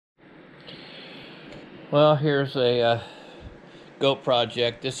Well, here's a goat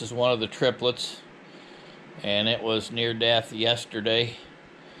project. This is one of the triplets, and it was near death yesterday,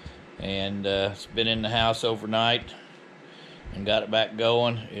 and it's been in the house overnight and got it back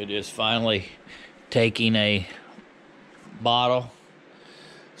going. It is finally taking a bottle,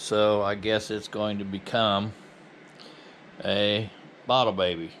 so I guess it's going to become a bottle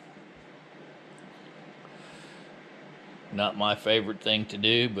baby. Not my favorite thing to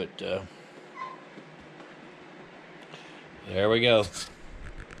do, but there we go.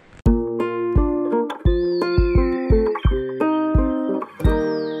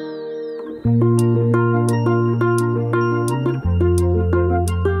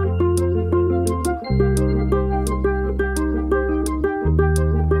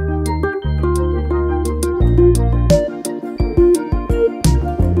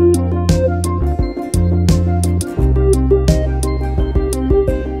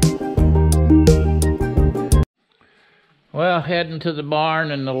 Well, heading to the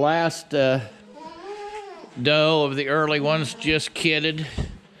barn, and the last doe of the early ones just kidded.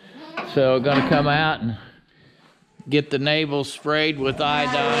 So I'm gonna come out and get the navel sprayed with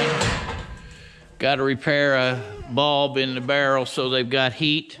iodine. Got to repair a bulb in the barrel so they've got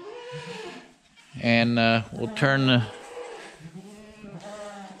heat. And we'll turn the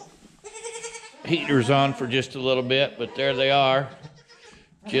heaters on for just a little bit, but there they are.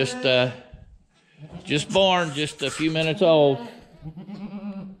 Just born, just a few minutes old.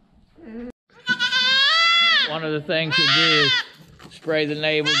 One of the things to do is spray the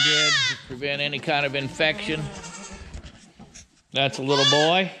navel good to prevent any kind of infection. That's a little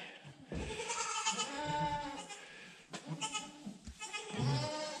boy.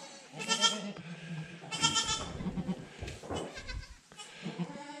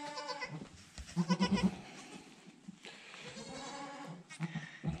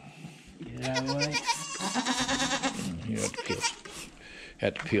 You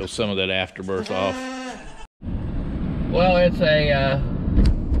have to peel some of that afterbirth off. Well, it's a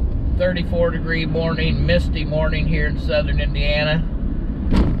 34-degree morning, misty morning here in southern Indiana.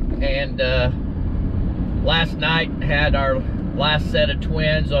 And last night had our last set of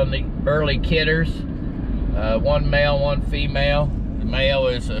twins on the early kidders. One male, one female. The male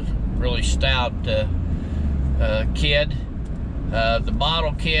is a really stout kid. The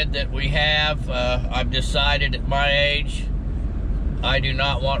bottle kid that we have, I've decided at my age, I do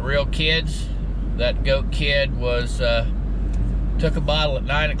not want real kids. That goat kid was, took a bottle at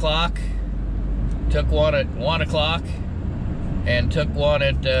 9 o'clock, took one at 1 o'clock, and took one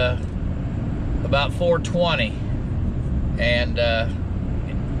at about 4:20. And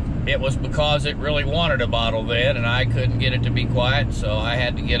it was because it really wanted a bottle then, and I couldn't get it to be quiet, so I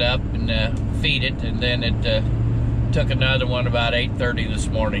had to get up and feed it, and then it took another one about 8:30 this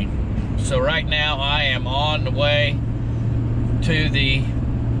morning. So right now I am on the way to the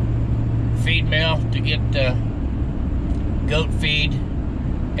feed mill to get goat feed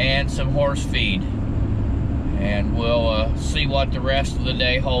and some horse feed, and we'll see what the rest of the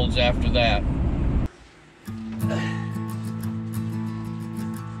day holds after that.